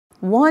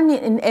1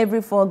 in every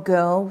 4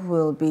 girls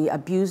will be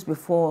abused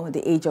before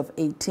the age of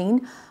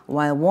 18,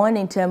 while 1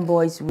 in 10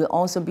 boys will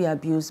also be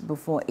abused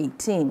before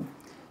 18.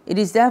 It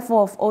is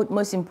therefore of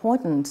utmost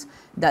importance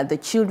that the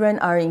children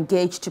are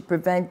engaged to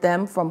prevent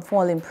them from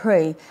falling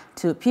prey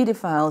to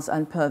pedophiles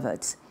and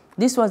perverts.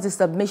 This was the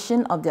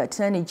submission of the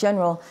Attorney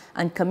General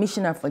and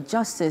Commissioner for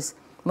Justice,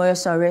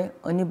 Moyosare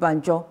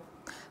Onibanjo,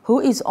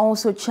 who is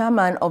also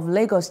chairman of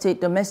Lagos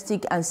State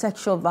Domestic and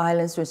Sexual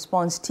Violence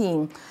Response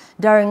Team,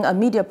 during a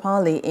media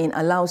parley in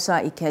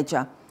Alausa,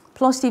 Ikeja.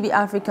 PlusTv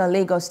Africa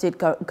Lagos State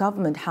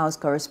Government House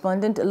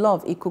correspondent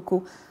Love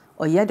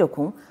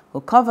Ikuku-oyedokun, who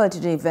covered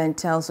the event,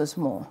 tells us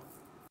more.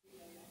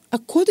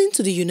 According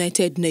to the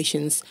United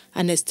Nations,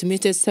 an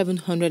estimated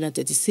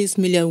 736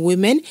 million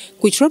women,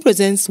 which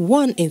represents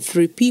 1 in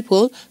 3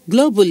 people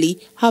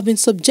globally, have been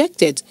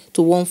subjected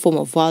to one form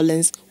of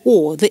violence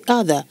or the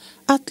other,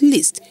 at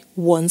least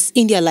once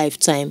in their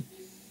lifetime.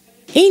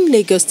 In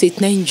Lagos State,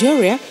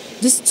 Nigeria,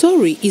 the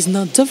story is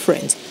not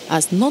different,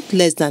 as not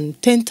less than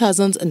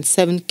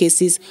 10,007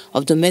 cases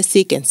of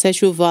domestic and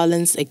sexual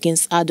violence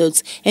against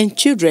adults and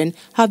children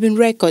have been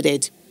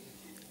recorded.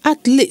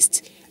 At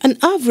least an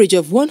average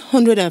of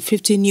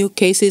 150 new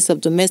cases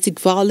of domestic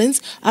violence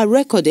are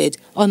recorded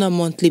on a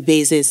monthly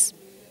basis.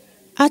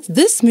 At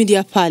this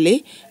media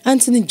parley,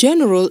 Attorney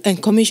General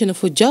and Commissioner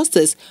for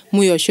Justice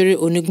Moyosare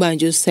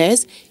Onibanjo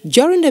says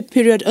during the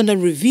period under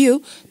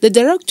review, the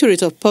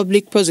Directorate of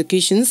Public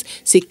Prosecutions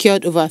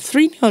secured over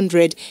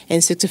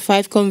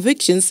 365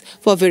 convictions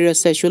for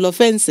various sexual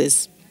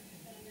offences.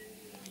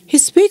 He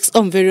speaks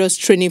on various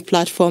training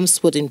platforms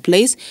put in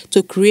place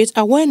to create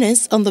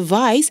awareness on the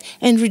vice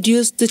and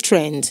reduce the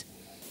trend.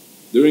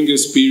 During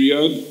this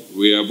period,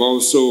 we have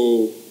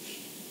also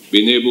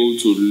been able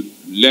to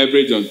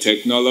leverage on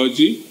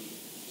technology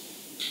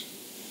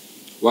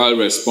while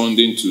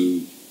responding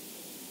to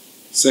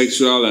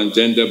sexual and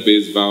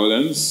gender-based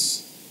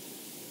violence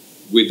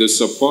with the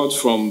support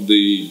from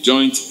the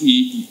joint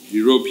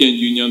European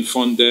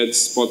Union-funded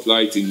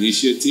Spotlight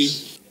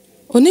Initiative.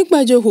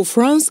 Onibanjo, who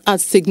frowns at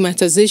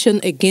stigmatization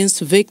against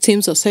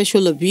victims of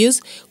sexual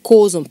abuse,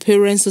 calls on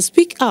parents to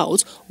speak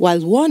out while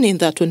warning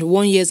that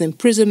 21 years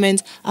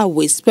imprisonment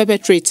awaits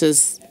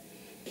perpetrators.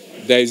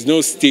 There is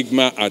no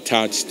stigma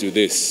attached to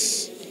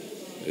this.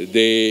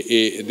 They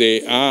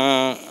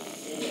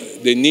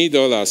need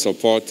all our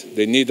support,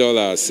 they need all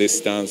our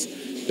assistance.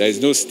 There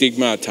is no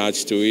stigma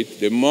attached to it.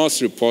 They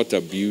must report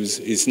abuse.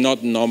 It's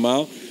not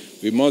normal.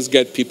 We must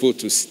get people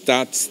to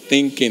start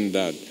thinking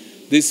that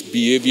this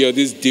behavior,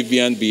 this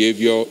deviant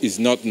behavior is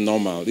not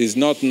normal. It's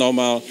not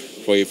normal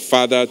for a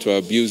father to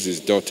abuse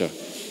his daughter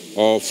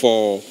or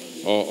for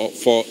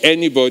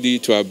anybody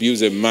to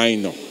abuse a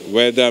minor,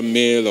 whether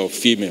male or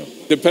female.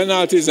 The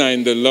penalties are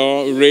in the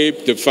law: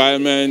 rape,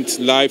 defilement,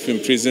 life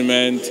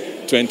imprisonment,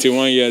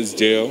 21 years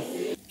jail.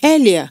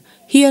 Earlier,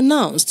 he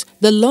announced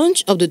the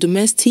launch of the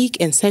Domestic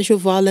and Sexual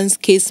Violence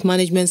Case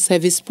Management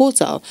Service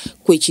portal,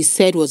 which he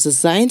said was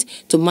designed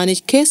to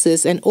manage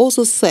cases and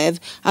also serve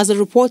as a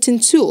reporting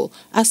tool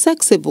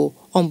accessible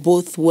on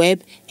both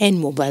web and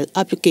mobile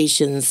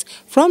applications.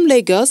 From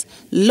Lagos,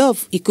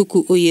 Love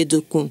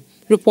Ikuku-oyedokun,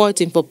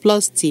 reporting for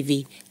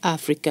PlusTv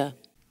Africa.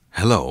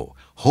 Hello,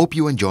 hope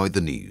you enjoyed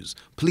the news.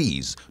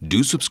 Please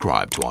do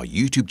subscribe to our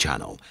YouTube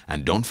channel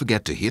and don't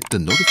forget to hit the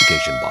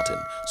notification button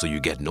so you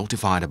get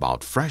notified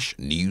about fresh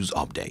news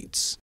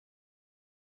updates.